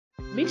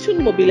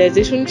Mission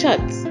Mobilization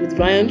Chats with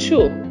Ryan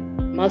Shaw,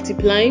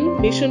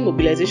 multiplying mission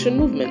mobilization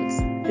movements.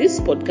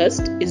 This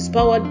podcast is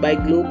powered by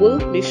Global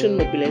Mission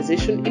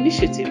Mobilization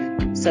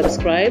Initiative.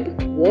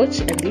 Subscribe,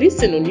 watch, and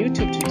listen on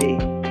YouTube today.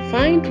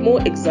 Find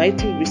more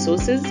exciting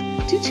resources,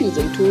 teachings,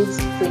 and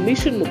tools for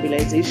mission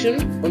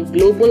mobilization on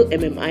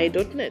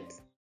globalmmi.net.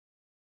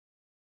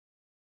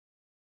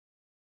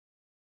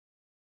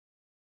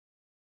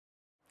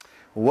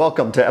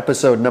 Welcome to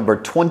episode number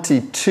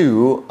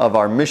 22 of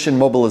our Mission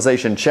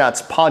Mobilization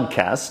Chats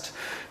podcast.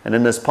 And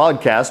in this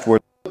podcast, we're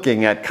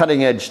looking at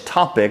cutting-edge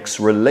topics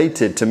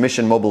related to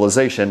mission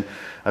mobilization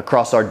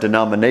across our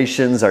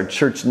denominations, our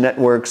church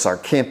networks, our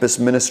campus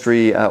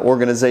ministry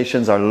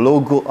organizations, our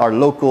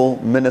local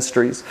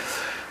ministries.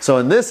 So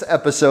in this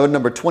episode,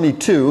 number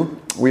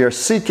 22, we are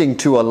seeking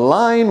to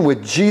align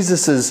with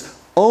Jesus's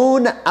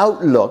own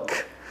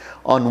outlook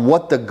on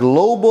what the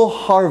global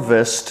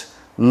harvest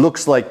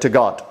looks like to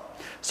God.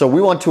 So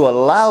we want to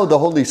allow the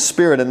Holy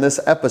Spirit in this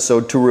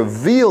episode to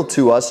reveal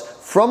to us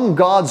from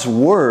God's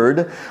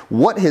Word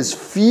what His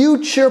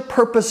future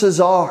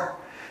purposes are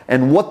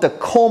and what the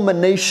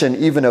culmination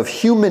even of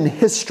human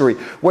history,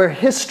 where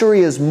history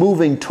is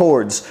moving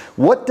towards,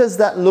 what does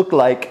that look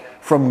like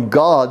from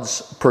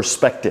God's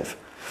perspective?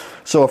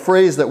 So a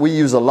phrase that we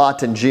use a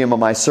lot in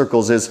GMMI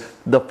circles is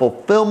the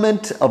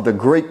fulfillment of the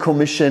Great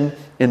Commission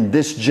in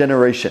this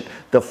generation.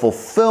 The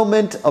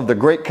fulfillment of the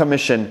Great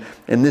Commission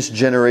in this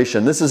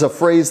generation. This is a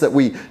phrase that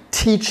we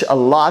teach a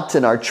lot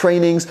in our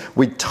trainings.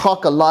 We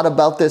talk a lot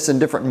about this in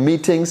different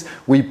meetings.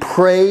 We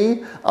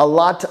pray a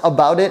lot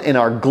about it in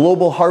our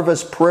Global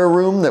Harvest prayer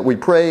room that we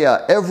pray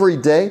every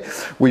day.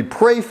 We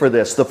pray for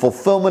this, the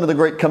fulfillment of the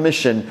Great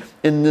Commission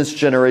in this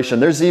generation.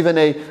 There's even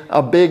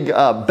a big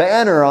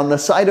banner on the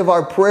side of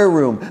our prayer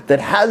room that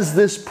has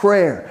this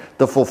prayer,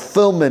 the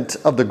fulfillment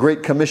of the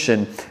Great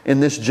Commission in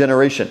this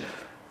generation.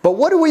 But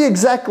what do we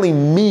exactly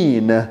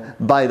mean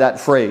by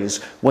that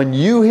phrase? When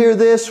you hear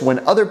this, when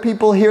other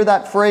people hear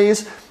that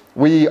phrase,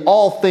 we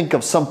all think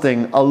of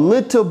something a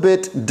little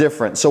bit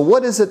different. So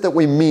what is it that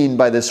we mean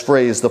by this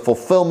phrase, the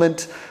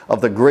fulfillment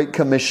of the Great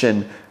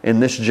Commission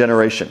in this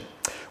generation?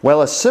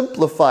 Well, a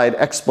simplified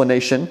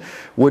explanation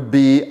would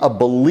be a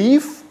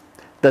belief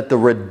that the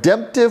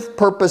redemptive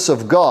purpose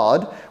of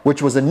God,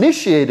 which was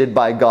initiated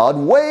by God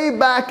way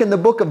back in the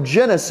book of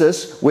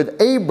Genesis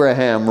with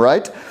Abraham,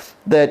 right?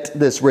 That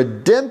this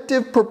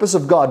redemptive purpose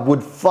of God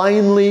would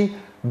finally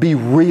be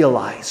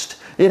realized.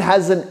 It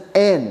has an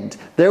end.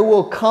 There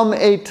will come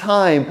a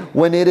time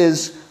when it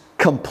is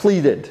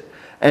completed.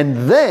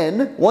 And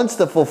then, once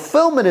the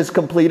fulfillment is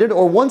completed,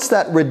 or once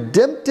that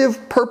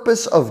redemptive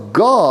purpose of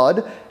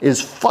God is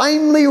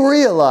finally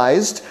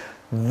realized,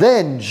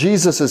 then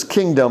Jesus'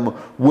 kingdom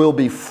will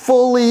be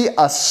fully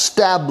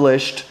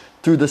established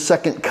through the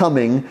second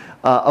coming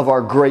of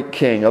our great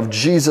King, of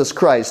Jesus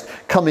Christ,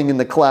 coming in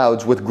the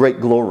clouds with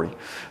great glory.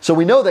 So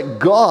we know that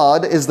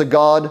God is the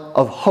God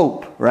of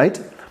hope, right?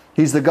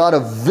 He's the God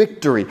of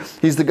victory.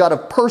 He's the God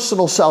of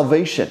personal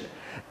salvation.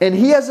 And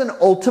He has an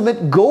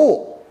ultimate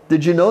goal.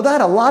 Did you know that?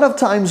 A lot of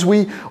times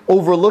we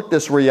overlook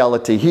this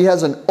reality. He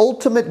has an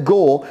ultimate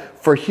goal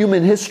for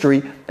human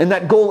history, and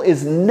that goal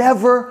is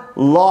never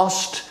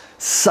lost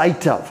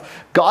sight of.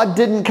 God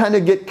didn't kind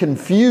of get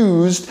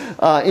confused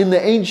in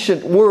the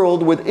ancient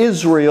world with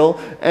Israel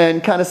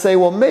and kind of say,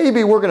 well,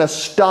 maybe we're going to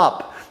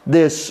stop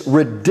this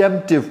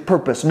redemptive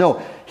purpose.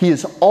 No, He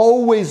is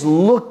always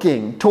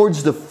looking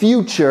towards the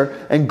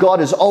future, and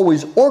God is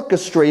always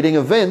orchestrating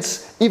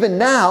events, even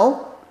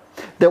now,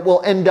 that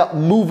will end up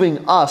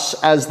moving us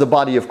as the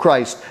body of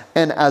Christ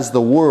and as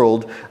the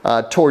world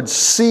towards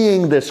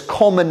seeing this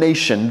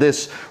culmination,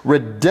 this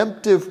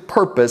redemptive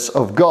purpose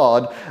of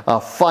God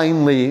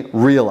finally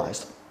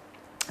realized.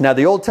 Now,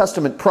 the Old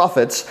Testament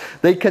prophets,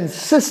 they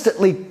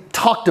consistently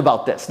talked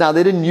about this. Now,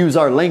 they didn't use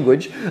our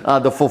language,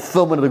 the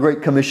fulfillment of the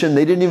Great Commission.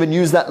 They didn't even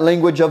use that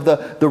language of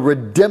the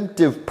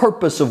redemptive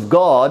purpose of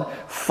God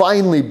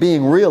finally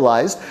being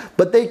realized.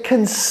 But they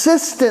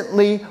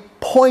consistently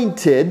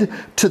pointed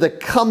to the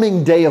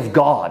coming day of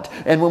God.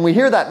 And when we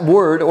hear that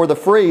word or the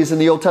phrase in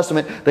the Old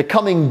Testament, the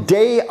coming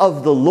day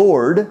of the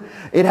Lord,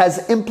 it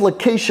has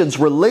implications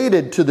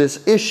related to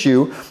this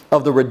issue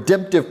of the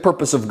redemptive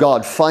purpose of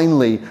God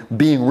finally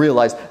being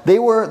realized.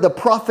 The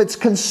prophets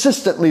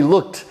consistently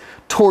looked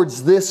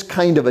towards this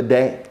kind of a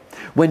day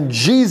when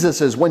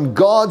when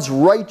God's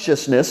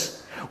righteousness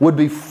would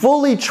be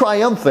fully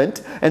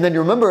triumphant. And then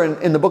you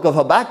remember in the book of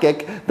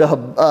Habakkuk,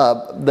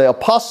 the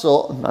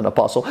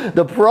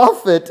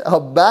prophet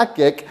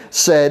Habakkuk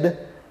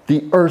said,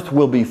 the earth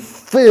will be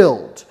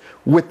filled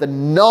with the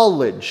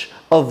knowledge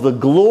of the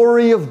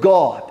glory of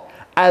God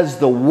as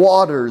the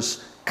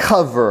waters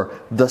cover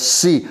the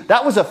sea.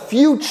 That was a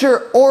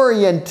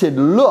future-oriented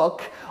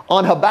look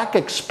on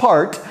Habakkuk's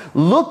part,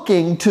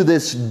 looking to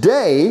this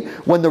day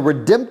when the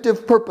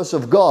redemptive purpose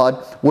of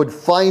God would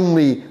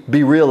finally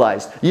be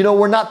realized. You know,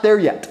 we're not there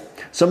yet.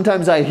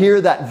 Sometimes I hear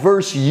that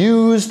verse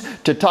used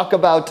to talk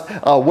about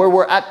where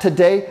we're at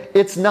today.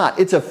 It's not.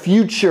 It's a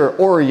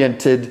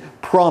future-oriented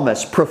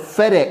promise,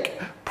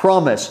 prophetic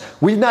promise.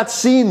 We've not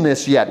seen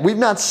this yet. We've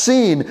not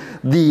seen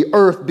the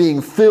earth being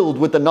filled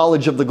with the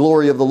knowledge of the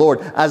glory of the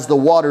Lord as the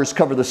waters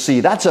cover the sea.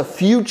 That's a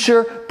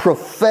future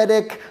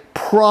prophetic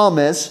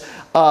promise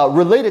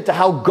related to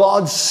how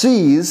God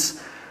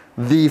sees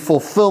the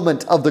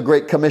fulfillment of the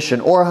Great Commission,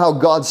 or how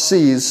God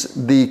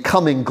sees the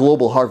coming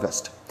global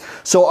harvest.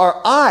 So our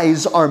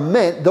eyes are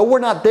meant, though we're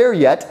not there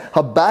yet,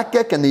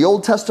 Habakkuk and the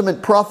Old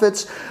Testament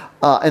prophets,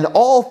 and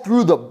all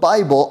through the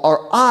Bible,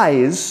 our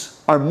eyes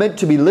are meant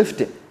to be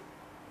lifted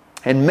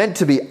and meant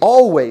to be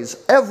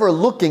always, ever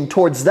looking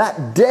towards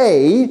that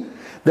day,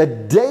 the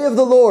day of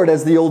the Lord,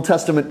 as the Old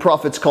Testament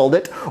prophets called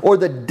it, or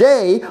the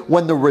day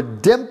when the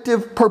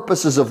redemptive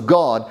purposes of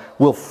God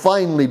will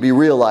finally be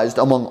realized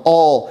among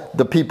all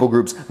the people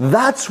groups.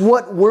 That's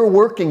what we're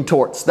working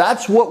towards.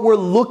 That's what we're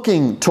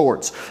looking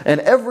towards. And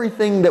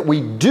everything that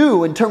we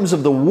do in terms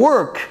of the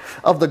work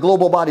of the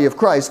global body of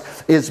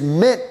Christ is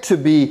meant to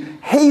be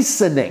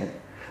hastening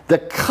the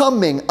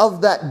coming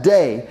of that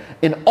day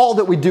in all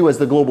that we do as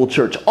the global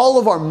church. All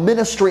of our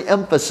ministry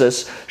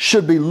emphasis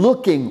should be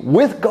looking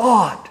with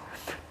God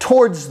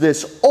towards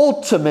this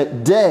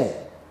ultimate day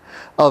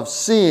of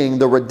seeing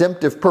the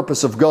redemptive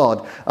purpose of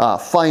God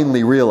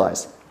finally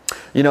realized.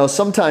 You know,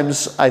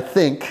 sometimes I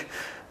think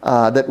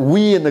that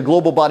we in the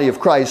global body of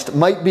Christ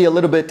might be a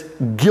little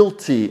bit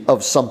guilty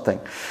of something.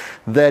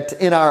 That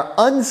in our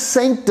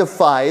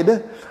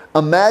unsanctified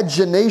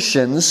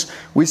imaginations,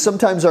 we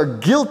sometimes are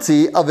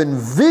guilty of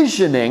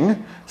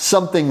envisioning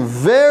something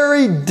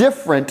very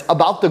different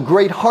about the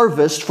great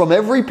harvest from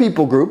every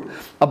people group,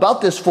 about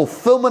this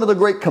fulfillment of the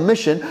Great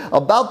Commission,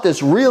 about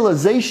this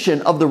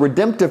realization of the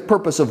redemptive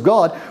purpose of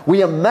God.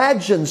 We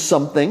imagine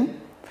something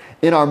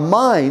in our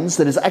minds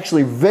that is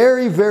actually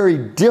very, very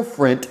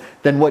different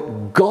than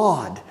what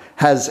God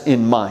has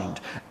in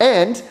mind,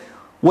 and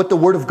what the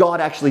Word of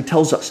God actually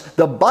tells us.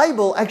 The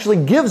Bible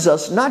actually gives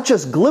us not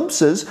just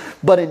glimpses,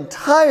 but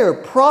entire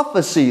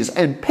prophecies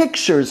and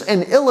pictures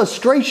and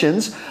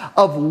illustrations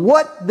of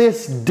what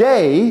this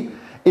day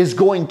is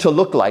going to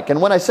look like.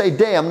 And when I say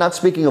day, I'm not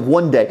speaking of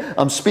one day.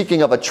 I'm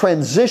speaking of a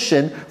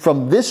transition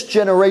from this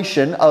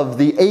generation of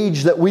the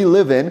age that we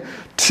live in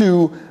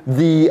to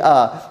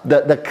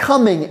the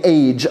coming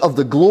age of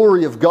the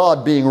glory of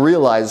God being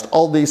realized,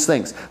 all these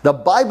things. The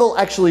Bible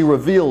actually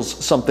reveals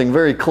something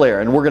very clear,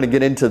 and we're going to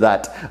get into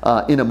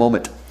that in a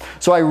moment.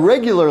 So I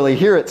regularly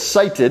hear it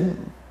cited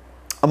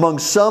among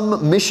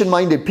some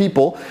mission-minded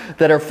people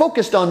that are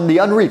focused on the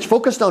unreached,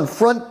 focused on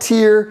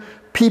frontier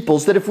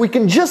peoples, that if we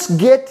can just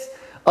get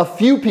a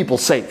few people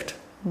saved,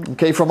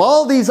 okay, from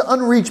all these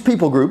unreached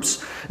people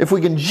groups, if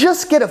we can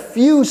just get a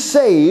few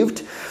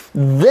saved,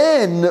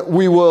 then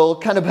we will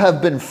kind of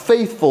have been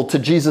faithful to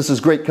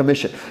Jesus' Great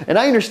Commission. And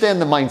I understand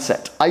the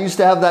mindset. I used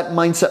to have that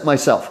mindset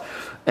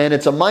myself. And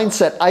it's a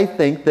mindset, I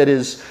think, that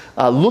is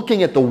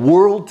looking at the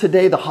world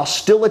today, the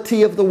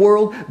hostility of the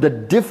world, the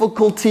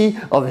difficulty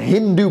of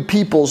Hindu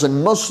peoples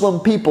and Muslim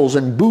peoples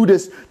and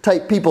Buddhist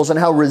type peoples, and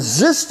how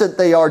resistant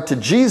they are to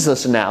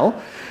Jesus now,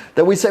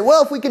 that we say,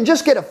 well, if we can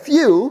just get a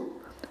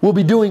few, we'll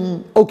be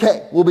doing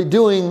okay. We'll be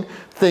doing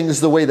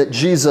things the way that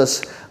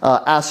Jesus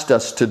asked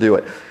us to do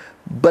it.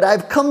 But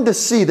I've come to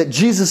see that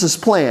Jesus'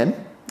 plan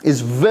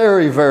is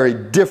very, very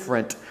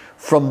different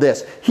from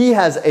this. He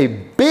has a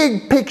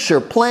big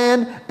picture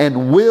plan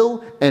and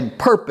will and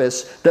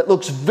purpose that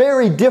looks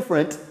very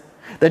different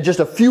than just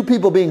a few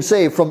people being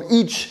saved from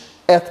each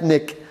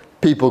ethnic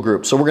people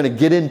group. So we're going to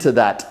get into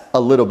that a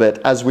little bit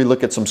as we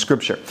look at some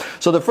scripture.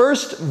 So the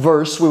first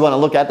verse we want to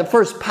look at, the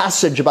first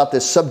passage about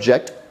this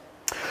subject,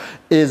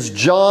 is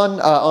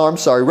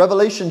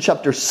Revelation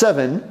chapter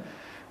 7,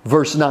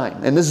 verse 9.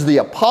 And this is the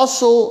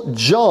Apostle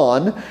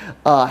John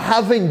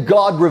having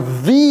God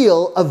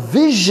reveal a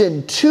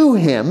vision to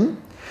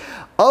him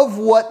of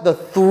what the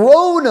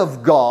throne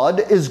of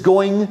God is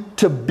going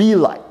to be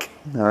like.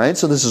 All right,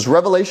 so this is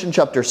Revelation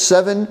chapter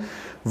 7,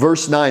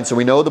 verse 9. So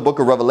we know the book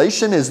of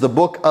Revelation is the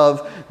book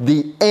of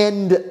the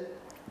end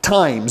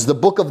times, the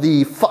book of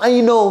the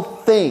final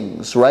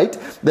things, right?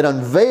 That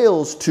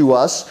unveils to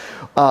us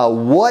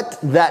what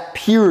that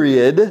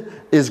period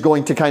is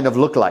going to kind of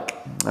look like.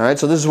 All right,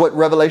 so this is what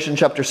Revelation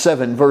chapter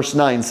 7, verse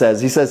 9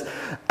 says. He says,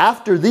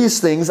 after these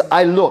things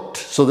I looked.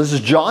 So this is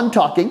John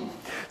talking.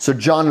 So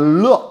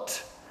John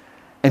looked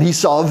and he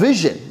saw a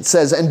vision. It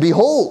says, and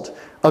behold,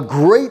 a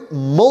great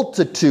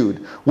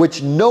multitude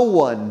which no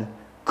one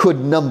could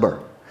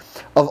number,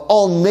 of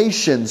all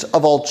nations,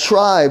 of all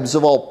tribes,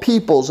 of all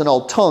peoples, and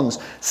all tongues,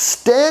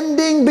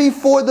 standing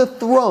before the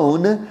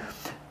throne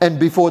and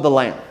before the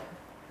Lamb.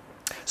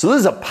 So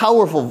this is a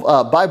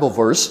powerful Bible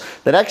verse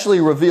that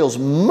actually reveals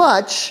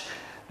much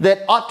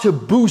that ought to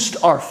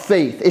boost our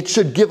faith. It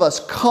should give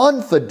us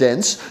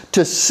confidence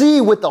to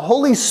see with the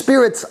Holy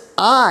Spirit's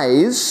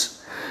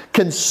eyes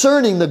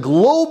concerning the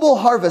global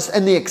harvest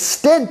and the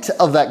extent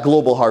of that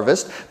global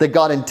harvest that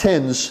God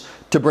intends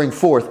to bring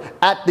forth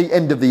at the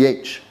end of the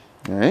age.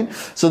 All right?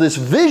 So this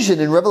vision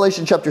in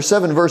Revelation chapter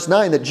 7, verse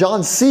 9 that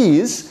John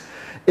sees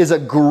is a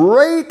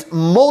great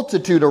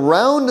multitude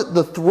around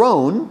the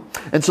throne.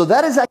 And so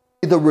that is actually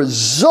the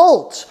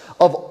result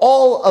of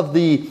all of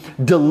the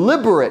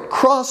deliberate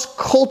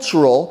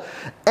cross-cultural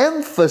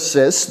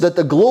emphasis that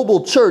the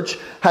global church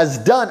has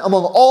done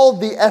among all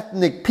the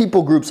ethnic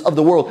people groups of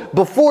the world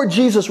before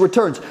Jesus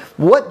returns,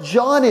 what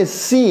John is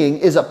seeing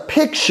is a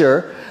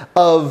picture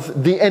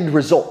of the end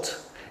result.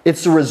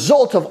 It's the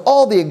result of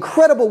all the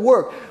incredible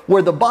work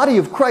where the body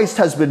of Christ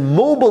has been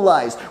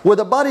mobilized, where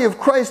the body of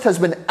Christ has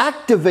been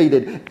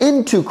activated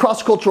into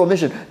cross-cultural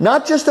mission.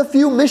 Not just a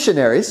few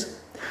missionaries,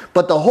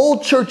 but the whole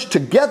church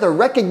together,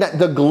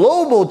 the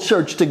global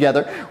church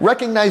together,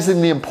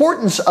 recognizing the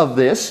importance of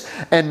this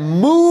and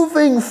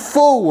moving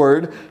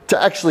forward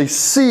to actually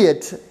see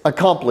it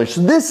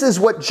accomplished. This is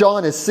what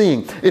John is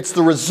seeing. It's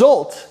the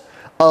result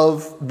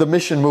of the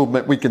mission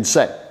movement, we can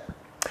say.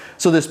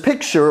 So this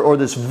picture or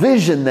this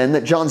vision then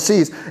that John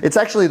sees, it's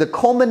actually the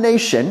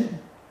culmination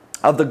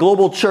of the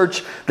global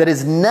church that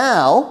is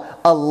now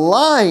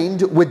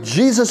aligned with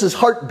Jesus'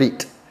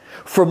 heartbeat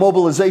for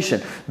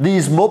mobilization.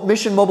 These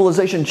mission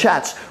mobilization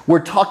chats, we're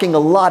talking a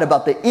lot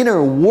about the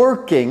inner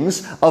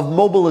workings of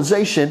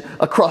mobilization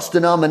across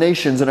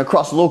denominations and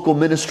across local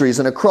ministries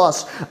and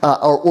across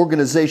our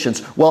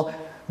organizations. Well,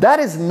 that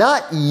is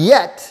not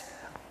yet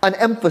an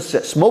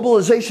emphasis.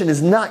 Mobilization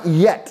is not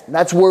yet.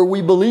 That's where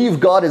we believe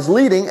God is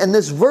leading, and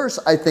this verse,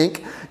 I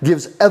think,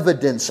 gives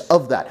evidence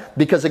of that.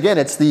 Because again,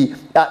 it's the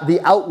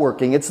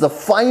outworking. It's the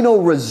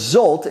final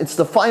result. It's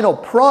the final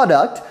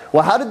product.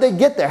 Well, how did they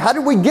get there? How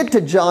did we get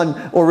to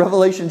John or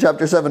Revelation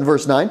chapter 7,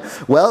 verse 9?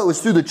 Well, it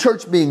was through the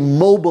church being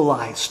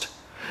mobilized.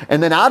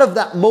 And then out of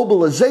that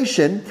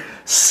mobilization,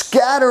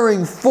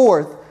 scattering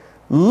forth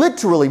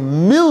literally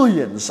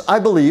millions, I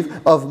believe,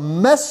 of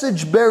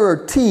message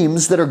bearer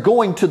teams that are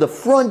going to the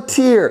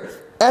frontier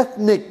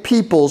ethnic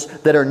peoples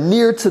that are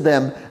near to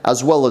them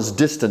as well as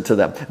distant to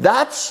them.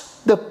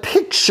 That's the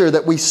picture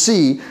that we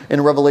see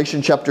in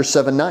Revelation chapter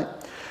 7, 9.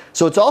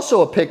 So it's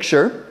also a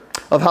picture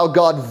of how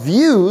God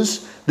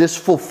views this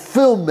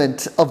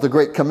fulfillment of the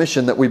Great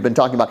Commission that we've been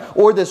talking about,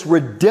 or this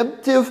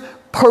redemptive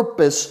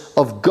purpose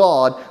of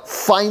God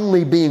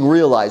finally being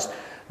realized.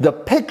 The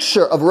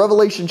picture of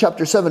Revelation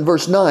chapter 7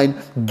 verse 9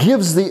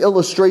 gives the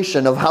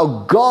illustration of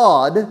how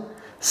God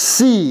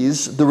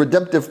sees the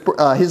redemptive,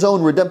 His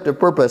own redemptive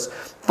purpose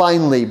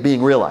finally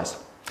being realized.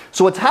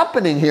 So what's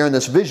happening here in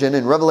this vision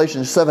in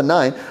Revelation 7,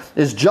 9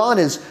 is John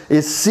is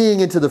seeing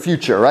into the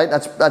future, right?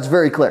 That's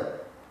very clear.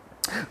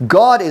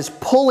 God is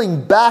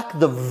pulling back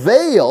the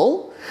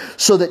veil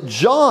so that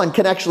John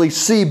can actually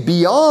see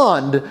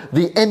beyond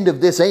the end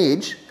of this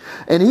age,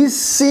 and he's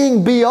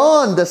seeing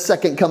beyond the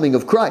second coming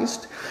of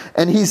Christ.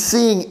 And he's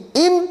seeing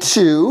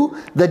into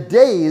the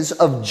days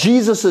of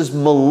Jesus'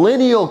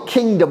 millennial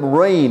kingdom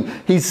reign.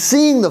 He's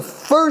seeing the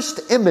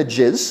first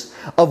images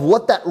of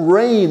what that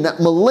reign, that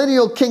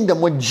millennial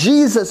kingdom, when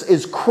Jesus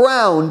is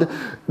crowned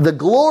the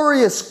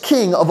glorious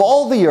king of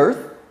all the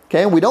earth.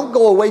 Okay, and we don't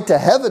go away to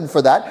heaven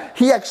for that.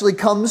 He actually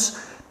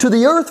comes to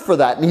the earth for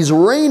that. And he's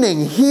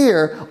reigning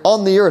here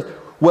on the earth.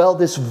 Well,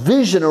 this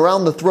vision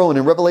around the throne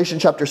in Revelation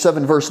chapter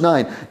 7, verse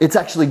 9, it's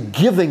actually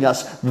giving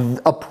us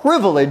a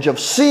privilege of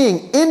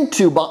seeing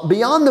into,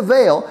 beyond the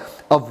veil,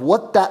 of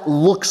what that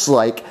looks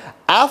like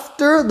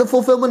after the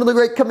fulfillment of the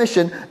Great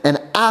Commission and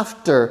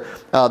after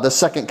the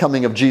second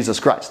coming of Jesus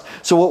Christ.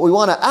 So what we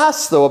want to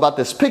ask, though, about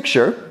this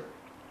picture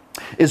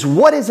is,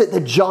 what is it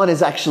that John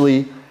is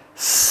actually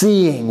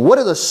seeing? What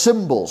are the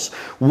symbols?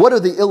 What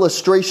are the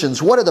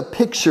illustrations? What are the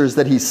pictures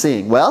that he's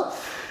seeing? Well,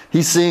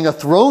 he's seeing a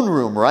throne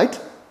room, right?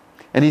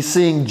 And he's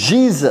seeing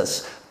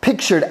Jesus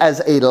pictured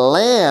as a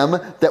lamb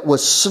that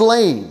was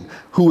slain,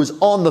 who was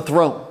on the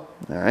throne.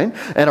 All right?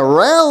 And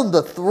around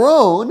the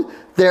throne,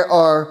 there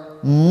are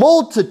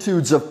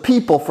multitudes of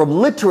people from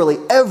literally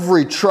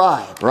every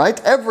tribe,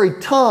 right?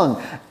 Every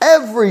tongue,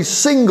 every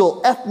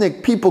single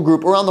ethnic people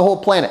group around the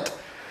whole planet.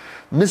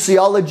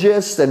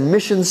 Missiologists and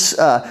missions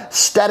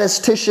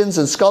statisticians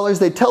and scholars,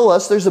 they tell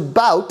us there's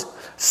about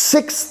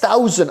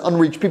 6,000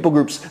 unreached people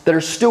groups that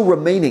are still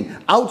remaining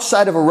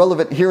outside of a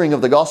relevant hearing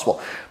of the gospel.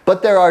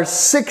 But there are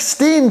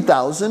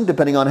 16,000,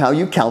 depending on how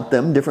you count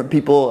them. Different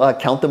people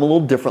count them a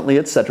little differently,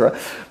 etc.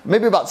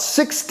 Maybe about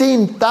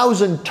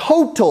 16,000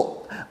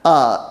 total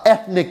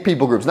ethnic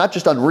people groups, not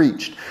just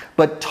unreached,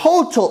 but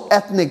total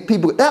ethnic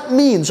people. That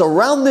means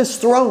around this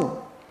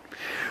throne,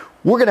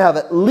 we're going to have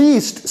at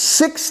least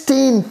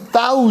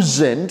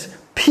 16,000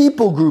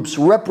 people groups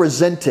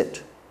represented.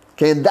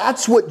 Okay, and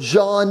that's what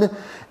John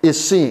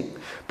is seeing.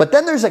 But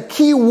then there's a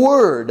key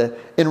word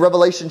in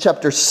Revelation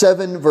chapter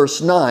 7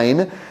 verse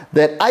 9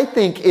 that I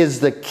think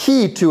is the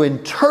key to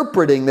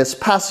interpreting this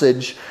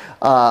passage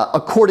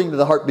according to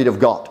the heartbeat of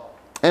God,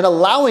 and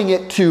allowing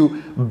it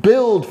to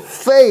build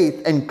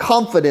faith and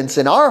confidence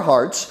in our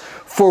hearts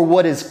for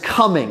what is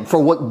coming, for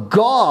what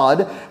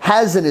God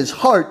has in His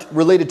heart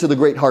related to the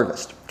great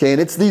harvest. Okay, and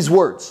it's these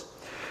words.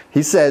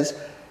 He says,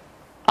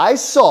 I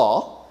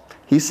saw,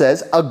 he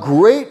says, a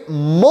great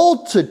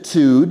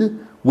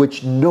multitude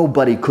which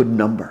nobody could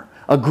number.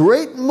 A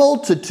great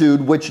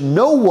multitude which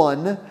no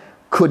one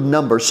could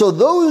number. So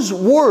those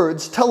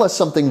words tell us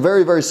something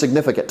very, very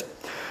significant.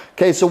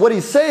 Okay, so what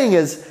he's saying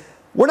is,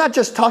 we're not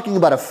just talking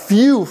about a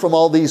few from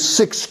all these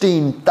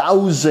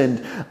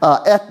 16,000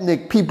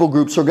 ethnic people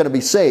groups who are going to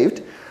be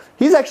saved.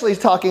 He's actually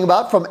talking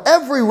about from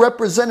every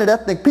represented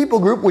ethnic people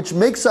group, which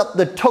makes up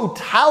the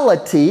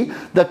totality,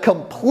 the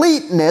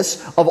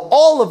completeness of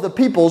all of the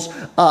peoples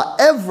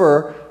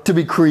ever to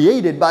be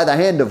created by the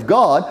hand of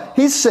God.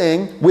 He's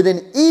saying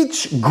within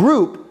each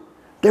group,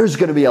 there's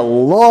going to be a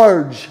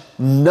large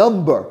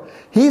number.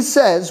 He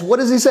says, what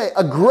does he say?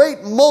 A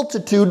great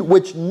multitude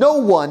which no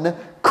one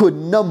could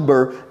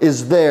number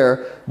is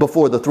there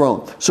before the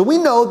throne. So we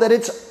know that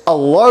it's a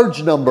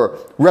large number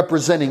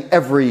representing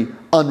every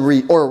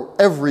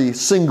every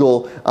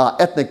single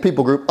ethnic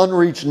people group,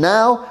 unreached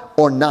now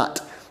or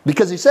not.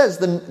 Because he says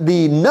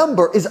the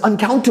number is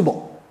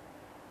uncountable.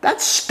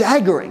 That's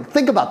staggering.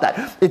 Think about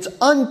that. It's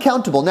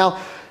uncountable.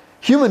 Now,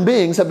 human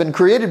beings have been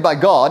created by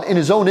God in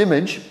His own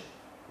image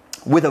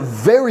with a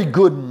very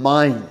good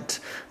mind.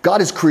 God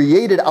has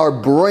created our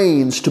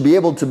brains to be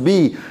able to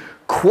be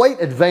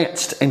quite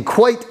advanced and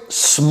quite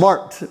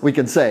smart, we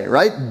can say,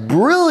 right?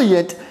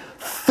 Brilliant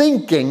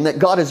thinking that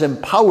God has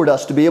empowered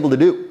us to be able to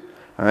do.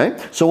 All right?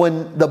 So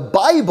when the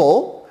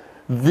Bible,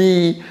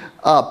 the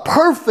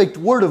perfect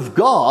Word of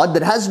God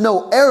that has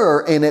no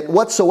error in it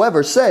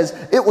whatsoever, says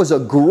it was a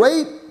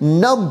great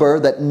number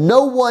that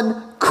no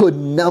one could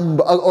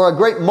number, or a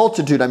great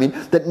multitude,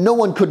 that no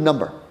one could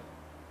number.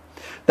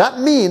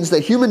 That means that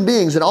human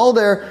beings in all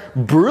their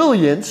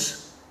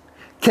brilliance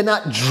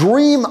cannot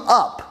dream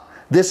up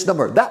this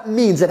number. That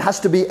means it has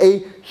to be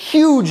a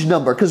huge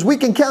number, because we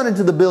can count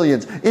into the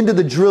billions, into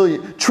the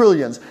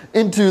trillions,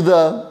 into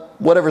the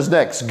whatever's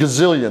next,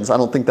 gazillions. I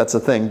don't think that's a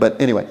thing, but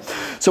anyway.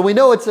 So we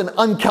know it's an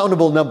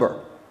uncountable number.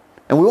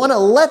 And we want to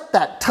let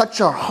that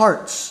touch our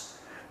hearts.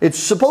 It's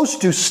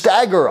supposed to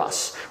stagger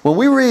us. When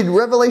we read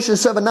Revelation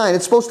 7:9,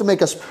 it's supposed to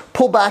make us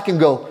pull back and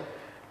go,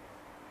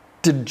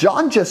 did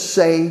John just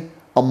say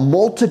a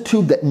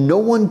multitude that no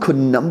one could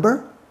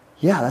number?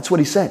 Yeah, that's what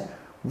he said.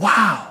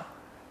 Wow.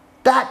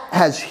 That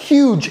has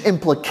huge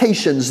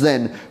implications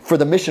then for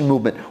the mission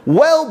movement.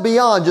 Well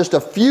beyond just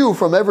a few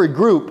from every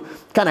group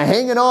kind of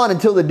hanging on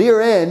until the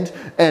dear end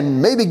and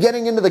maybe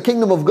getting into the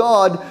kingdom of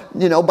God,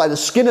 by the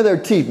skin of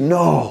their teeth.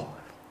 No.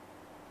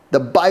 The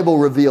Bible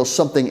reveals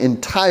something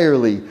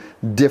entirely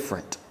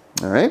different.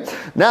 All right.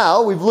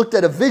 Now, we've looked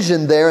at a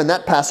vision there in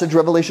that passage,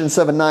 Revelation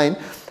 7:9,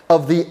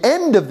 of the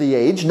end of the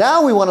age.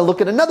 Now we want to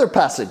look at another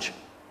passage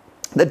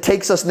that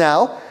takes us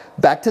now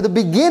back to the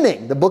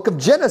beginning, the book of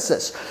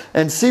Genesis,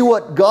 and see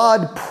what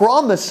God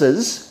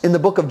promises in the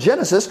book of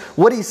Genesis,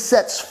 what He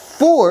sets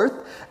forth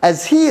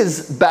as He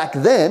is back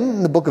then,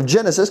 in the book of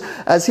Genesis,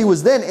 as He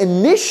was then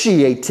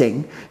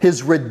initiating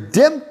His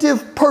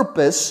redemptive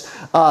purpose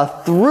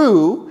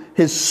through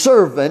His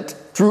servant,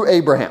 through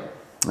Abraham.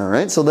 All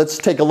right, so let's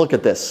take a look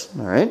at this.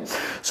 All right,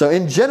 so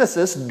in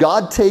Genesis,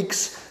 God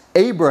takes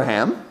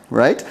Abraham,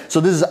 right? So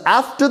this is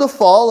after the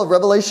fall of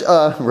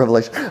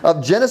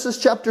of Genesis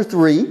chapter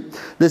 3.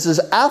 This is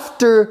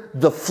after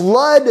the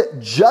flood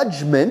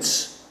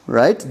judgments,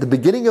 right? The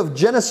beginning of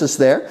Genesis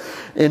there.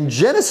 In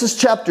Genesis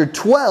chapter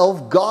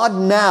 12, God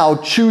now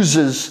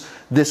chooses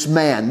this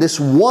man, this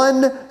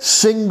one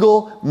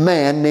single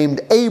man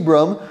named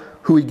Abram,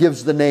 who He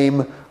gives the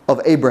name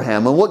of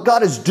Abraham. And what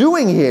God is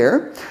doing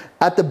here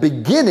at the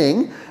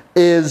beginning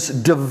is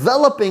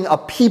developing a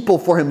people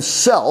for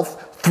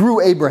Himself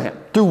through Abraham,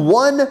 through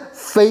one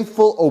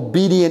faithful,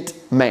 obedient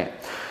man.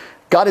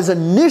 God is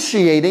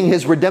initiating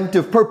His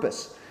redemptive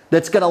purpose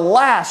that's going to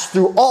last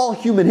through all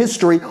human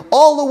history,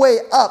 all the way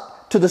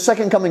up to the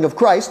second coming of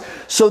Christ,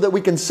 so that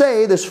we can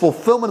say this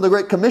fulfillment of the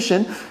Great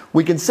Commission,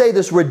 we can say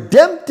this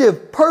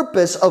redemptive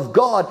purpose of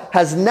God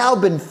has now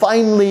been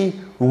finally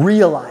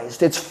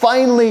realized. It's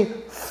finally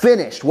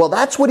finished. Well,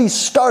 that's what He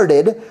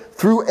started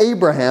through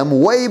Abraham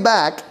way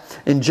back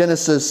in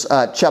Genesis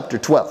chapter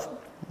 12.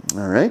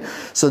 All right.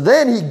 So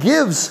then He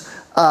gives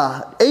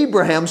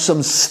Abraham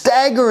some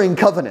staggering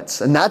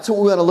covenants. And that's what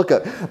we want to look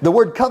at. The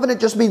word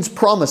covenant just means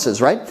promises,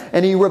 right?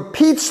 And He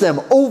repeats them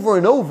over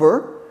and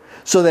over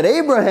so that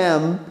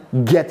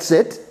Abraham gets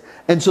it.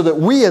 And so that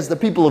we as the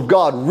people of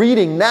God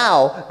reading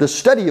now the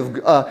study of,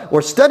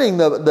 or studying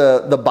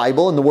the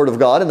Bible and the Word of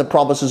God and the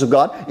promises of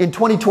God in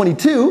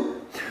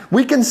 2022,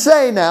 we can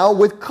say now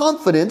with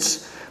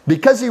confidence,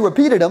 because He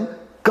repeated them,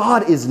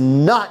 God is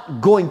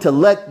not going to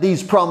let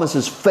these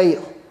promises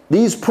fail.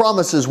 These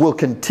promises will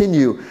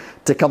continue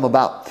to come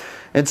about.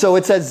 And so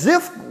it's as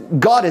if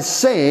God is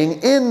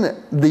saying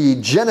in the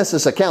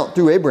Genesis account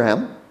through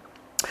Abraham,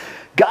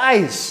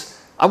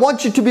 guys, I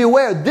want you to be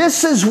aware,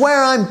 this is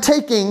where I'm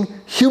taking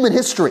human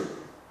history.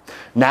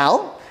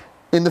 Now,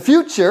 in the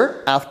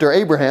future, after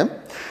Abraham,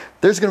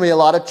 there's going to be a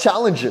lot of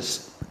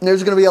challenges.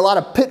 There's going to be a lot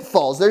of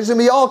pitfalls. There's going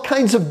to be all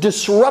kinds of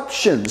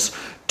disruptions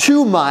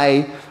to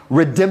my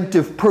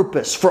redemptive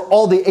purpose for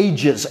all the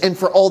ages and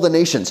for all the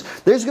nations.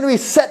 There's going to be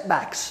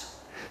setbacks.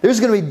 There's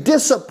going to be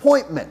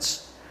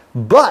disappointments.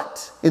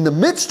 But in the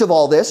midst of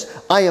all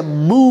this, I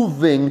am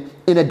moving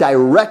in a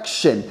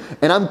direction,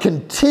 and I'm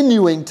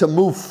continuing to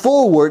move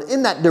forward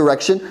in that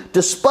direction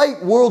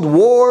despite world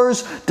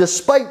wars,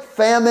 despite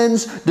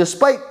famines,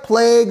 despite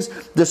plagues,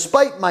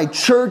 despite my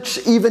church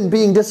even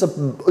being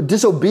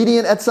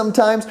disobedient at some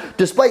times,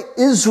 despite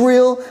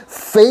Israel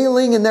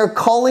failing in their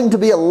calling to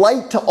be a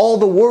light to all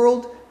the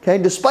world. Okay,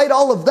 despite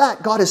all of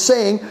that, God is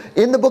saying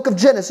in the book of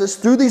Genesis,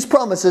 through these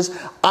promises,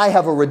 I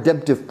have a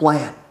redemptive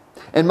plan.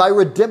 And my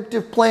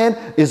redemptive plan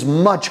is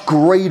much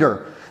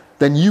greater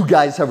than you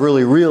guys have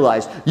really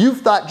realized.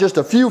 You've thought just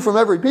a few from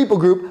every people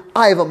group.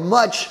 I have a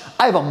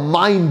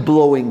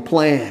mind-blowing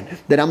plan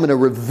that I'm going to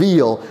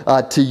reveal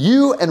to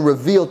you and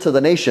reveal to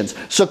the nations.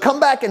 So come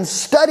back and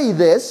study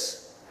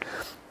this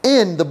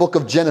in the book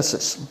of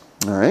Genesis.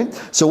 All right.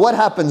 So what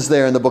happens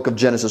there in the book of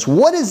Genesis?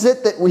 What is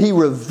it that he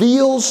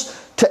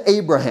reveals to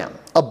Abraham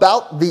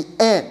about the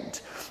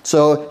end?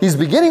 So he's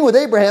beginning with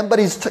Abraham, but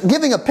he's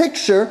giving a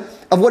picture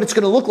of what it's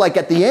going to look like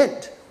at the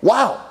end.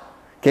 Wow.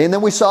 Okay, and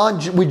then we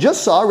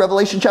just saw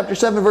Revelation chapter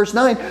 7 verse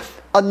 9,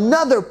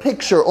 another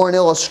picture or an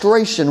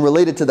illustration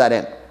related to that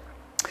end.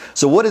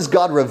 So what does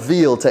God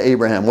reveal to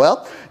Abraham?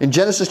 Well, in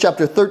Genesis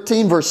chapter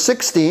 13 verse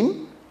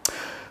 16,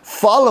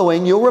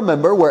 following, you'll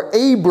remember, where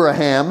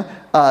Abraham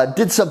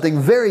did something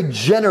very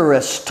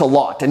generous to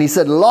Lot. And he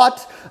said,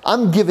 Lot,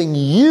 I'm giving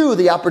you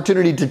the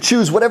opportunity to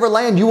choose whatever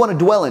land you want to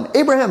dwell in.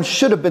 Abraham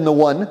should have been the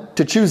one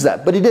to choose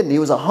that, but he didn't. He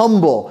was a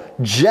humble,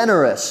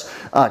 generous,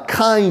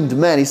 kind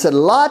man. He said,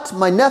 Lot,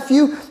 my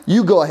nephew,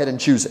 you go ahead and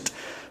choose it.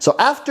 So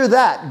after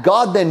that,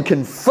 God then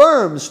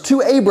confirms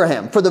to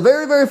Abraham for the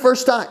very, very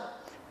first time,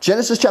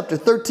 Genesis chapter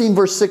 13,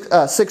 verse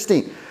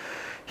 16,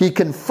 he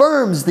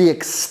confirms the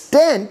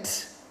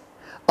extent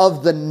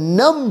of the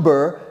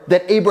number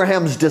that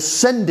Abraham's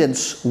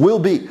descendants will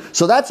be.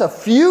 So that's a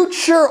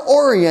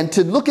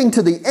future-oriented, looking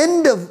to the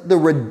end of the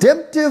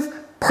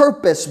redemptive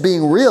purpose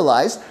being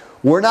realized.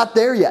 We're not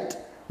there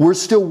yet. We're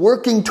still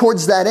working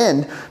towards that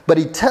end. But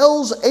he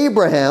tells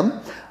Abraham,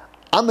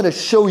 I'm going to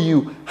show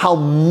you how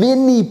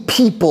many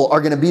people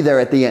are going to be there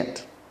at the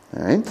end.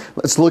 All right,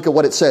 let's look at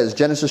what it says.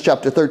 Genesis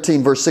chapter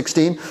 13, verse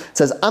 16. It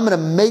says, I'm going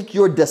to make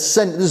your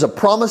descendants, this is a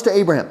promise to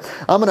Abraham,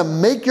 I'm going to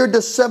make your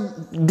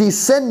descendants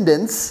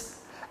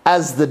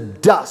as the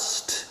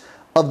dust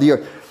of the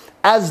earth,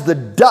 as the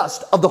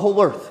dust of the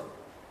whole earth.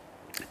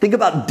 Think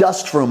about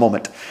dust for a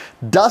moment.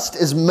 Dust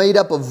is made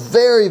up of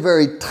very,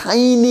 very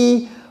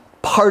tiny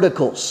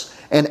particles.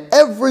 And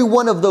every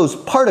one of those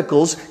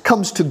particles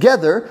comes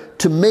together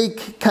to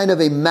make kind of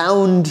a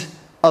mound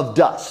of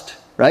dust,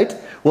 right?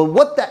 Well,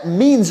 what that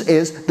means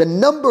is the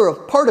number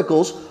of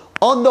particles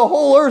on the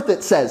whole earth,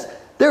 it says.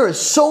 There is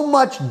so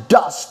much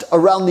dust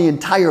around the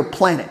entire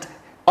planet.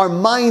 Our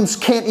minds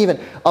can't even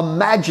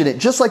imagine it.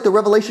 Just like the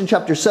Revelation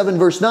chapter 7,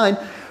 verse 9,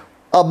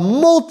 a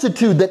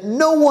multitude that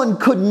no one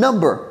could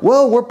number.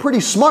 Well, we're pretty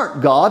smart,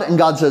 God. And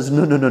God says,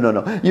 no.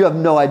 You have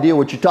no idea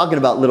what you're talking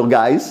about, little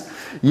guys.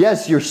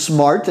 Yes, you're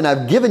smart, and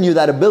I've given you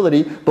that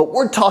ability, but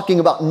we're talking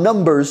about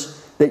numbers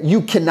that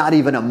you cannot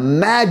even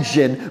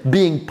imagine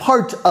being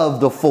part of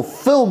the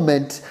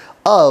fulfillment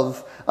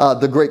of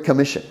the Great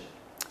Commission.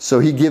 So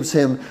he gives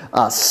him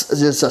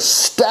just a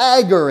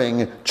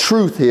staggering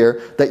truth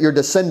here that your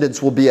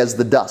descendants will be as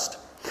the dust.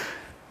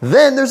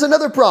 Then there's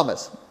another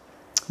promise.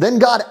 Then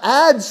God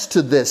adds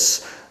to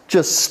this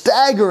just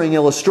staggering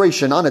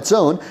illustration on its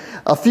own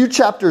a few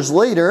chapters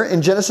later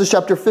in Genesis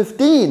chapter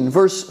 15,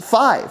 verse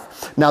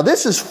 5. Now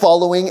this is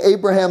following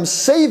Abraham's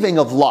saving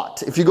of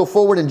Lot. If you go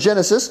forward in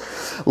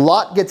Genesis,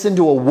 Lot gets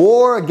into a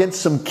war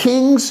against some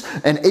kings,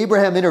 and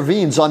Abraham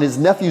intervenes on his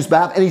nephew's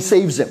behalf, and he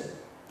saves him.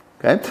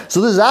 Okay? So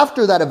this is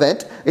after that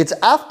event. It's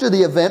after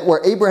the event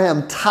where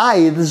Abraham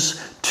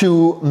tithes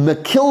to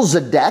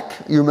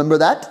Melchizedek. You remember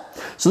that?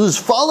 So this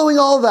is following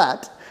all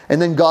that,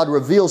 and then God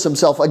reveals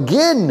himself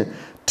again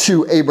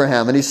to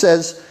Abraham, and he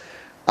says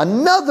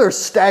another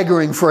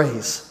staggering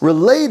phrase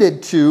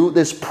related to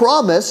this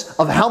promise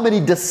of how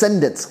many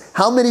descendants,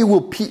 how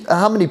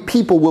many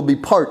people will be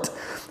part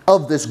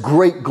of this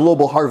great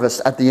global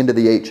harvest at the end of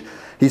the age.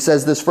 He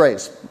says this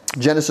phrase,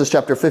 Genesis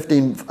chapter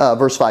 15,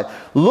 verse 5.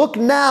 Look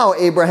now,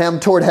 Abraham,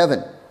 toward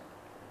heaven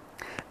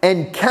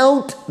and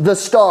count the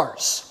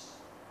stars.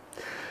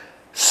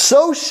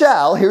 So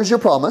shall, here's your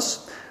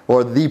promise,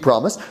 or the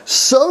promise,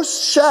 so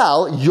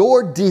shall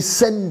your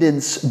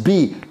descendants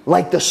be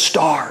like the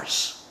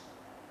stars.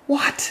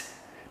 What?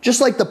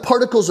 Just like the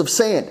particles of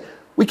sand.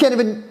 We can't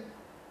even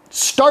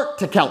start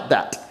to count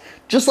that.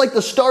 Just like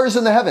the stars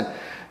in the heaven.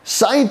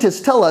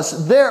 Scientists tell us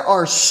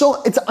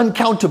it's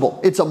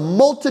uncountable. It's a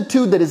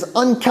multitude that is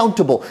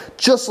uncountable.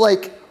 Just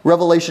like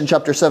Revelation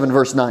chapter 7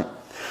 verse 9.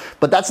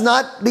 But that's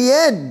not the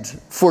end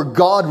for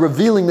God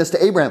revealing this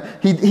to Abraham.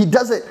 He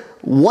does it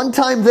one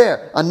time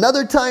there,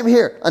 another time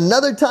here,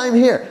 another time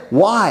here.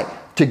 Why?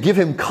 To give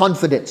him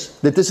confidence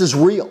that this is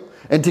real.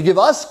 And to give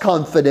us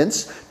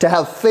confidence to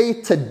have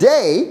faith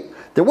today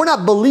That we're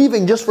not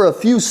believing just for a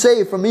few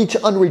saved from each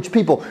unreached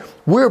people.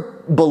 We're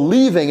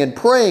believing and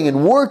praying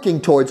and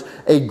working towards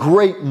a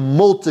great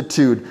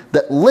multitude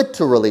that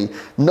literally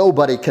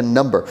nobody can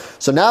number.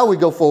 So now we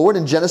go forward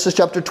in Genesis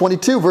chapter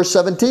 22, verse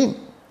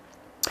 17.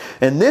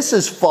 And this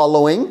is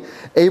following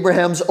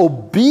Abraham's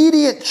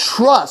obedient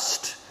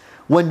trust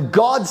when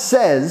God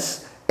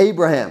says,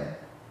 Abraham,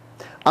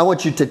 I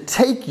want you to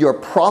take your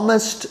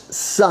promised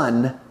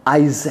son,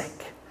 Isaac,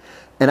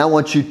 and I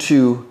want you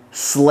to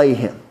slay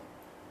him.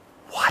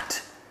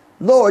 What?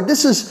 Lord,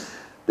 this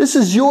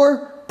is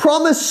your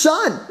promised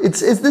son.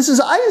 This is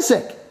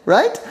Isaac,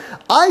 right?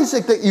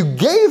 Isaac that you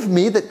gave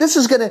me,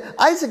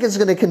 Isaac is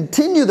going to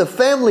continue the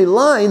family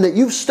line that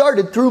you've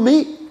started through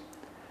me.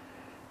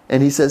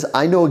 And he says,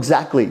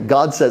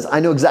 God says, I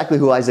know exactly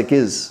who Isaac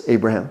is,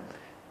 Abraham.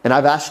 And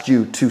I've asked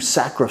you to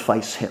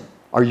sacrifice him.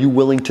 Are you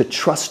willing to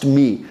trust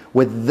me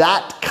with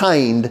that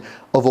kind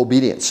of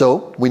obedience?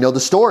 So we know the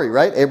story,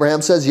 right?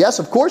 Abraham says, yes,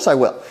 of course I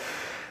will.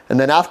 And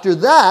then after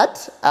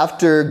that,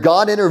 after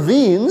God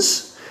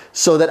intervenes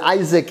so that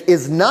Isaac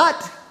is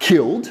not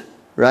killed,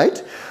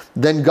 right?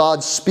 Then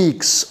God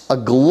speaks a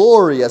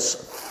glorious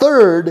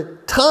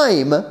third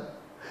time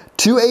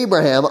to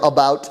Abraham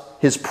about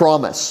his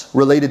promise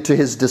related to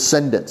his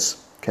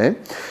descendants. Okay?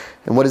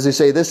 And what does he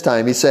say this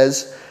time? He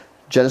says,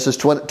 Genesis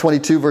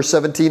 22 verse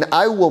 17,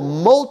 I will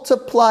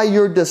multiply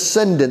your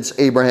descendants,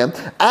 Abraham,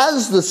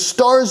 as the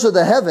stars of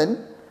the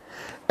heaven,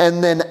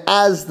 and then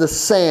as the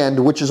sand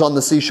which is on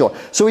the seashore.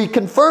 So he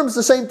confirms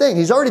the same thing.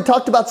 He's already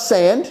talked about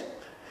sand.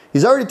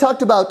 He's already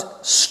talked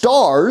about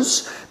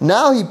stars.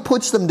 Now he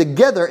puts them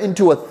together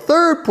into a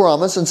third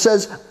promise and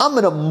says, I'm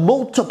going to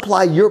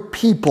multiply your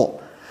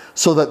people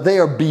so that they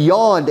are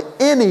beyond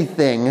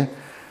anything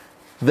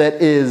that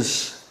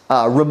is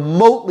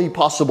remotely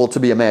possible to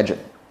be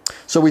imagined.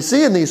 So we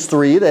see in these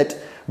three that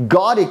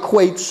God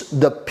equates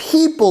the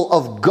people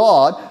of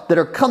God that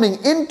are coming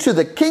into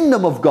the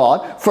kingdom of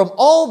God from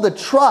all the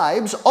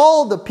tribes,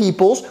 all the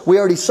peoples. We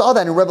already saw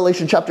that in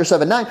Revelation chapter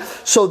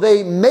 7-9. So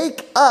they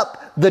make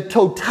up the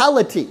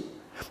totality,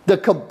 the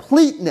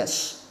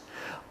completeness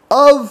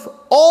of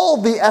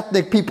all the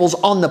ethnic peoples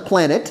on the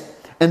planet,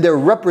 and they're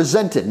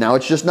represented. Now,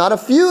 it's just not a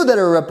few that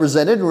are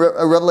represented in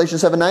Revelation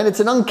 7-9. It's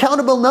an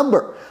uncountable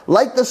number,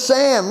 like the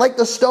sand, like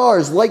the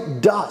stars,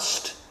 like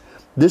dust.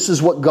 This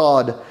is what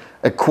God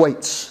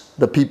equates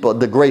the people,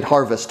 the great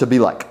harvest, to be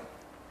like.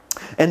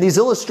 And these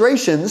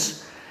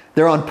illustrations,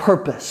 they're on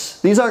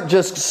purpose. These aren't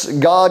just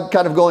God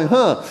kind of going,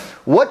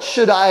 what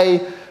should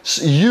I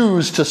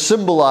use to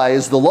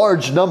symbolize the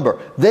large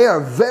number? They are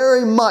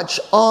very much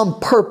on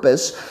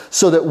purpose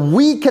so that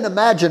we can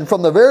imagine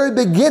from the very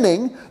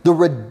beginning the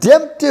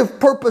redemptive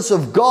purpose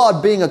of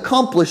God being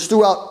accomplished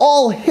throughout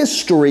all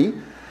history,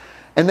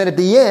 and then at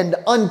the end,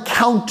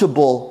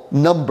 uncountable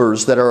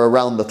numbers that are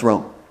around the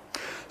throne.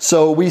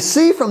 So we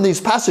see from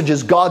these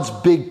passages God's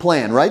big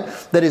plan, right?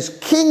 That His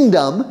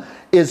kingdom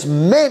is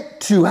meant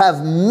to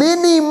have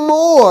many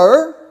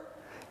more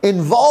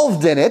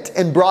involved in it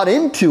and brought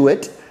into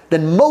it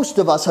than most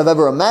of us have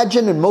ever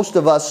imagined and most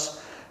of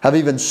us have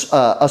even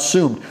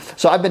assumed.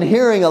 So I've been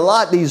hearing a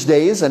lot these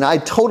days, and I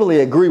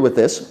totally agree with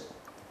this.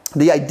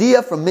 The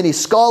idea from many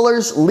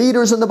scholars,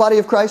 leaders in the body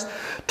of Christ,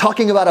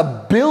 talking about a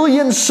 1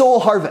 billion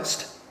soul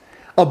harvest.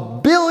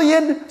 1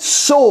 billion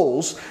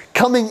souls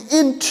coming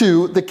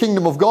into the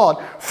kingdom of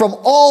God from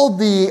all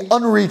the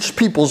unreached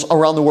peoples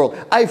around the world.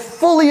 I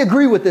fully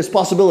agree with this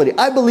possibility.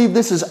 I believe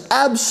this is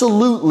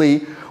absolutely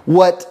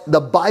what the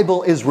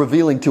Bible is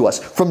revealing to us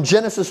from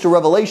Genesis to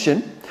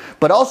Revelation,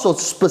 but also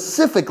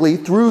specifically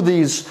through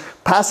these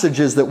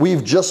passages that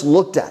we've just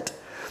looked at.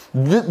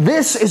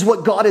 This is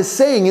what God is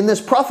saying in this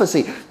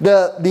prophecy.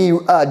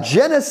 The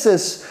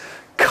Genesis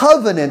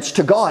covenants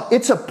to God,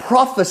 it's a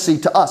prophecy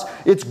to us.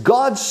 It's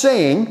God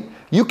saying,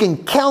 you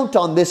can count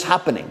on this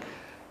happening.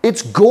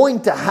 It's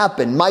going to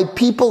happen. My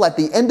people at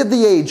the end of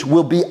the age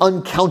will be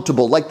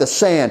uncountable, like the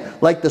sand,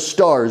 like the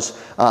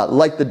stars,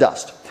 like the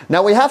dust.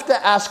 Now we have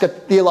to ask a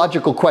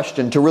theological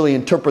question to really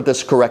interpret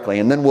this correctly,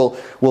 and then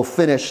we'll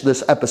finish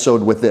this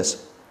episode with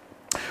this.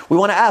 We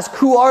want to ask,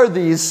 who are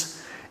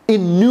these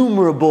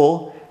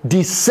innumerable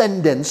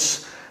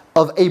descendants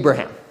of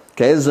Abraham?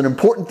 Okay, this is an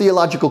important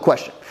theological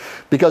question,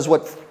 because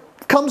what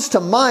comes to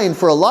mind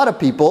for a lot of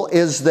people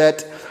is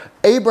that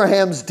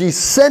Abraham's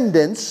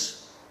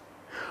descendants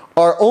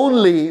are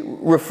only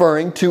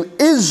referring to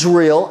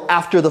Israel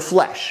after the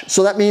flesh.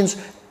 So that means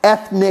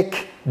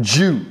ethnic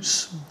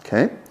Jews.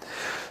 Okay?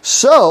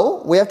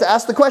 So we have to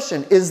ask the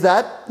question, is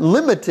that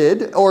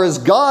limited, or is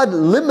God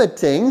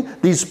limiting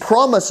these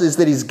promises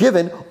that He's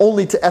given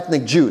only to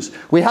ethnic Jews?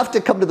 We have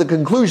to come to the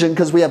conclusion,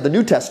 because we have the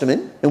New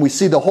Testament and we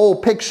see the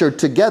whole picture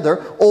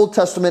together, Old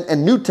Testament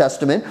and New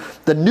Testament.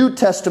 The New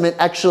Testament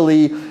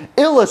actually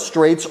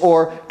illustrates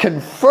or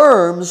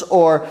confirms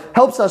or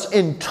helps us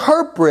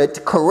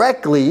interpret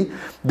correctly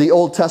the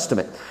Old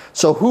Testament.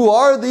 So who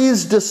are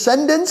these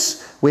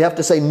descendants? We have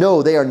to say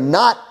no, they are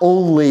not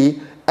only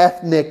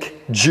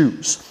ethnic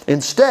Jews.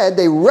 Instead,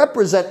 they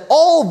represent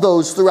all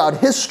those throughout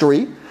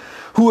history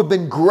who have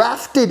been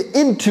grafted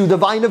into the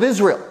vine of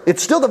Israel.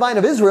 It's still the vine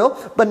of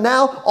Israel, but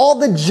now all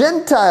the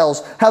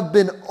Gentiles have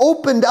been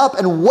opened up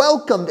and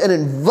welcomed and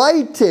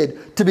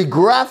invited to be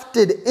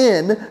grafted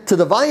in to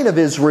the vine of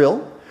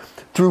Israel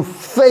through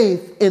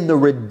faith in the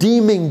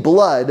redeeming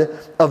blood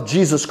of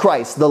Jesus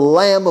Christ, the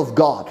Lamb of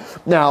God.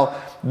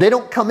 Now, they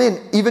don't come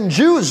in, even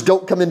Jews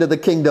don't come into the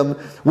kingdom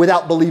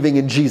without believing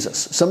in Jesus.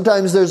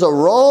 Sometimes there's a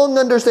wrong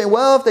understanding.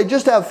 Well, if they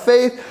just have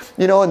faith,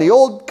 in the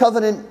Old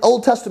Covenant,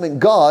 Old Testament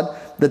God,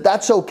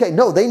 that's okay.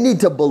 No, they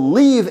need to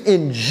believe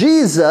in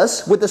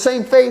Jesus with the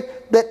same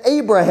faith that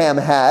Abraham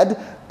had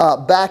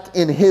back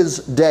in his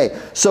day.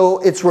 So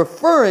it's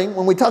referring,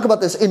 when we talk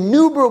about this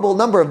innumerable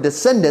number of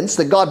descendants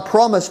that God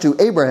promised to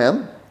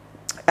Abraham,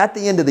 at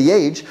the end of the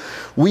age,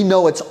 we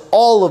know it's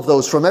all of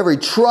those from every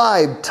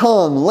tribe,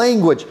 tongue,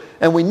 language.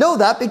 And we know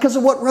that because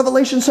of what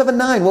Revelation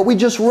 7:9, what we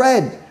just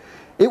read.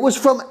 It was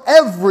from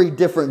every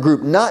different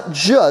group, not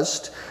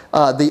just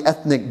the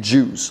ethnic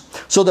Jews.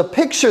 So the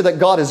picture that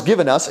God has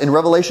given us in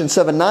Revelation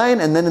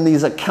 7:9 and then in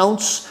these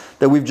accounts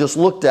that we've just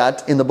looked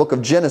at in the book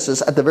of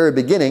Genesis at the very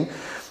beginning,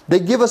 they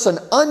give us an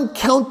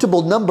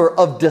uncountable number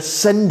of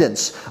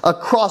descendants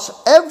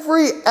across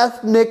every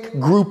ethnic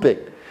grouping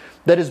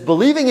that is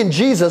believing in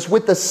Jesus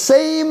with the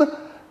same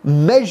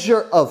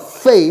measure of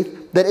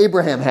faith that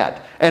Abraham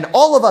had. And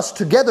all of us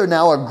together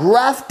now are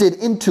grafted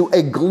into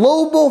a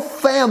global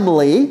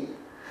family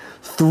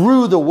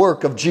through the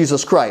work of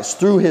Jesus Christ,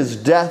 through his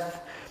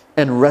death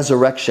and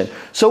resurrection.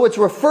 So it's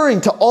referring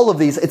to all of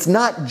these. It's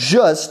not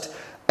just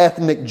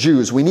ethnic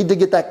Jews. We need to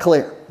get that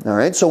clear. All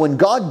right. So when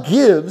God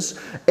gives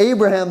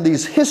Abraham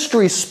these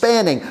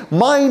history-spanning,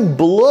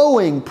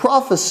 mind-blowing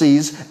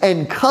prophecies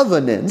and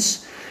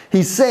covenants,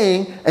 he's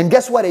saying, and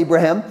guess what,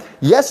 Abraham?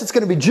 Yes, it's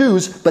going to be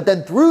Jews, but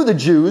then through the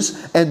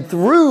Jews and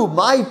through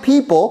my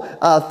people,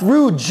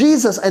 through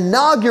Jesus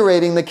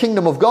inaugurating the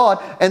kingdom of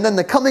God, and then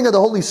the coming of the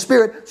Holy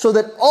Spirit, so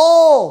that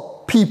all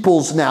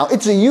peoples now,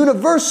 it's a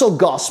universal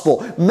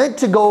gospel meant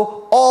to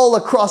go all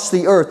across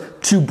the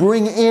earth to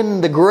bring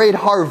in the great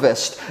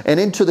harvest and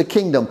into the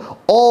kingdom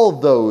all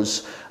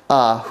those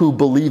who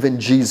believe in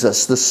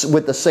Jesus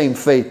with the same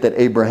faith that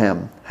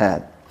Abraham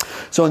had.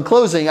 So in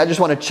closing, I just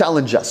want to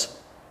challenge us.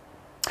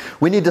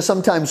 We need to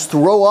sometimes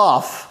throw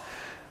off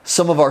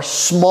some of our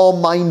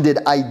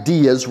small-minded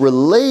ideas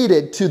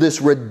related to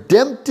this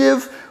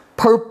redemptive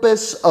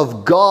purpose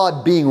of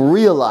God being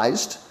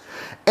realized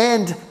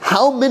and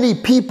how many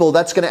people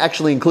that's going to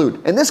actually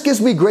include. And this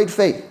gives me great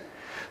faith.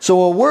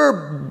 So when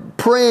we're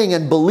praying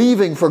and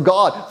believing for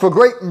God, for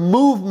great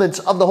movements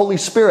of the Holy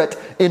Spirit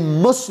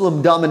in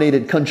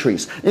Muslim-dominated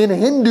countries, in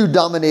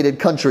Hindu-dominated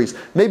countries,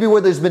 maybe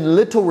where there's been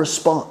little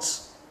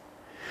response,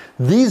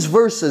 these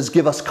verses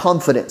give us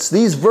confidence.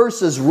 These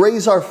verses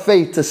raise our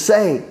faith to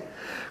say,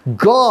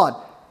 God,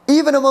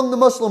 even among the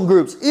Muslim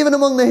groups, even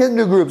among the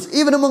Hindu groups,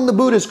 even among the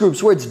Buddhist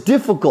groups where it's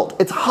difficult,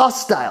 it's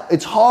hostile,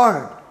 it's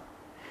hard,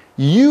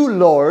 you,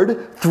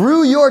 Lord,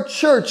 through your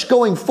church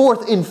going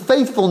forth in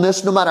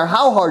faithfulness, no matter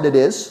how hard it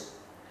is,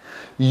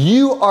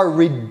 you are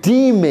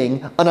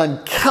redeeming an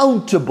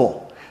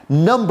uncountable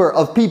number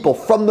of people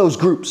from those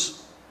groups.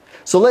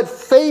 So let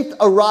faith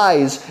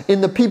arise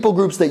in the people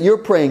groups that you're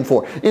praying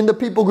for, in the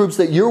people groups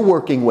that you're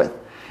working with,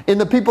 in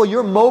the people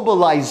you're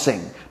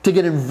mobilizing to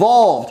get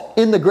involved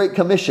in the Great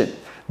Commission.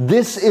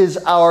 This is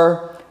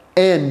our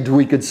end,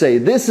 we could say.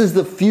 This is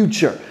the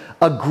future.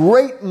 A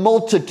great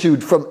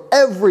multitude from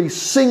every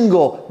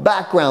single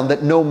background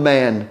that no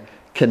man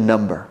can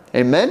number.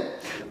 Amen?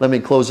 Let me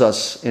close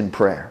us in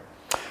prayer.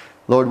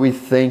 Lord, we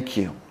thank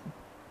you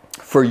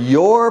for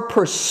your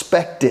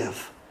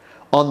perspective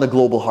on the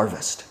global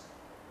harvest.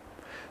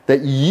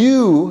 That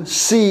you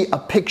see a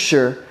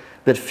picture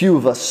that few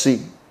of us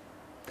see.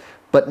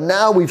 But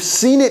now we've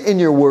seen it in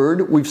your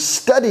word, we've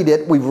studied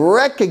it, we've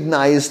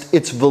recognized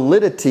its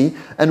validity,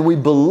 and we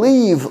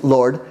believe,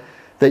 Lord,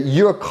 that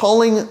you're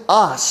calling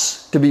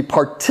us to be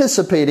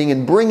participating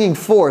in bringing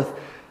forth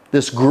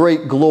this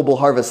great global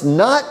harvest.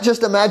 Not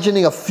just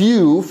imagining a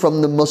few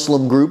from the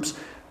Muslim groups,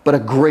 but a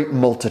great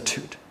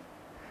multitude.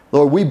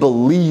 Lord, we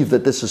believe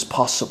that this is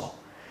possible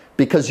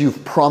because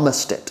you've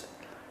promised it.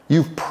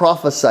 You've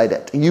prophesied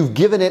it. You've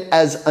given it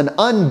as an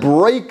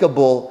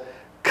unbreakable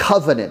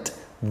covenant.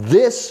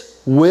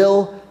 This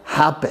will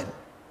happen.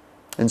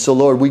 And so,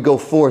 Lord, we go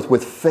forth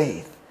with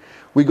faith.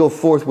 We go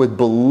forth with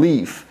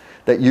belief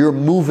that you're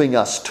moving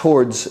us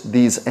towards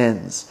these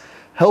ends.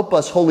 Help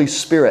us, Holy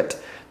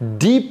Spirit,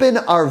 deepen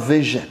our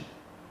vision.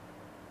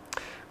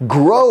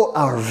 Grow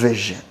our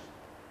vision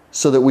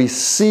so that we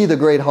see the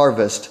great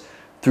harvest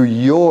through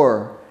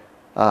your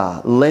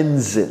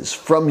lenses,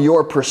 from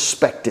your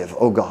perspective,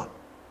 oh God.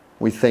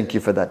 We thank you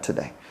for that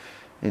today.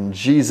 In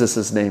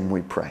Jesus' name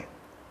we pray.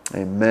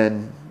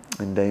 Amen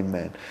and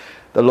amen.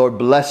 The Lord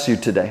bless you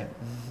today.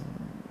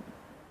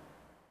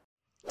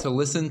 To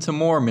listen to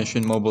more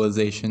Mission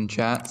Mobilization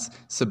chats,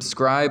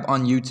 subscribe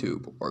on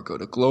YouTube or go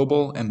to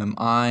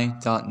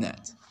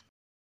globalmmi.net.